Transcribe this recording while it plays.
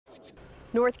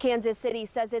North Kansas City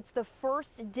says it's the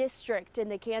first district in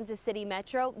the Kansas City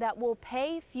metro that will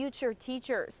pay future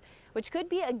teachers, which could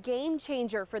be a game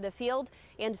changer for the field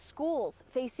and schools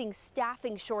facing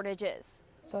staffing shortages.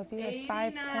 So if you had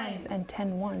 5 10s and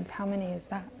 10 1s, how many is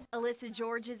that? Alyssa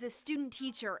George is a student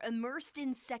teacher immersed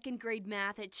in second grade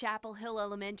math at Chapel Hill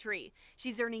Elementary.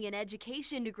 She's earning an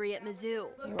education degree at Mizzou.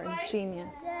 You are a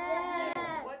genius.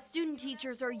 Student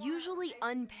teachers are usually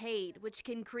unpaid, which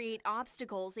can create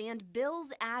obstacles and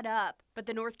bills add up. But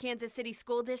the North Kansas City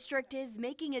School District is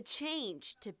making a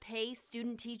change to pay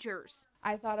student teachers.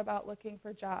 I thought about looking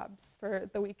for jobs for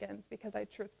the weekends because it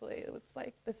was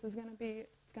like, this is going to be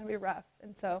rough.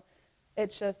 And so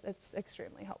it's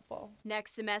extremely helpful.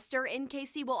 Next semester,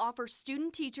 NKC will offer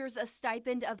student teachers a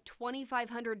stipend of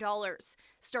 $2,500.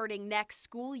 Starting next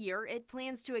school year, it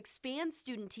plans to expand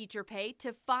student teacher pay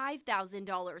to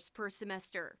 $5,000 per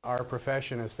semester. Our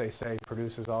profession, as they say,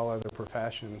 produces all other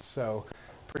professions, so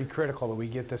pretty critical that we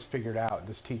get this figured out,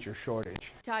 this teacher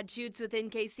shortage. Todd Schutz with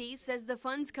NKC says the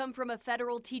funds come from a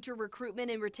federal teacher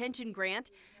recruitment and retention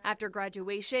grant. After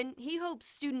graduation, he hopes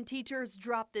student teachers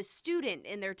drop the student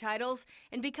in their titles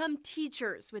and become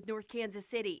teachers with North Kansas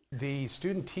City. The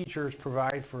student teachers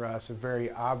provide for us a very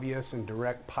obvious and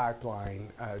direct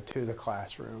pipeline to the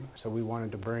classroom, so we wanted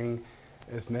to bring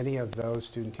as many of those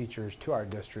student teachers to our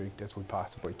district as we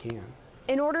possibly can.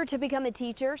 In order to become a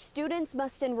teacher, students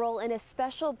must enroll in a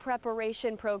special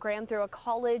preparation program through a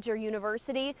college or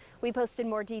university. We posted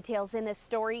more details in this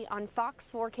story on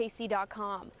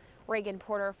fox4kc.com. Reagan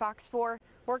Porter, Fox 4,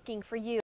 working for you.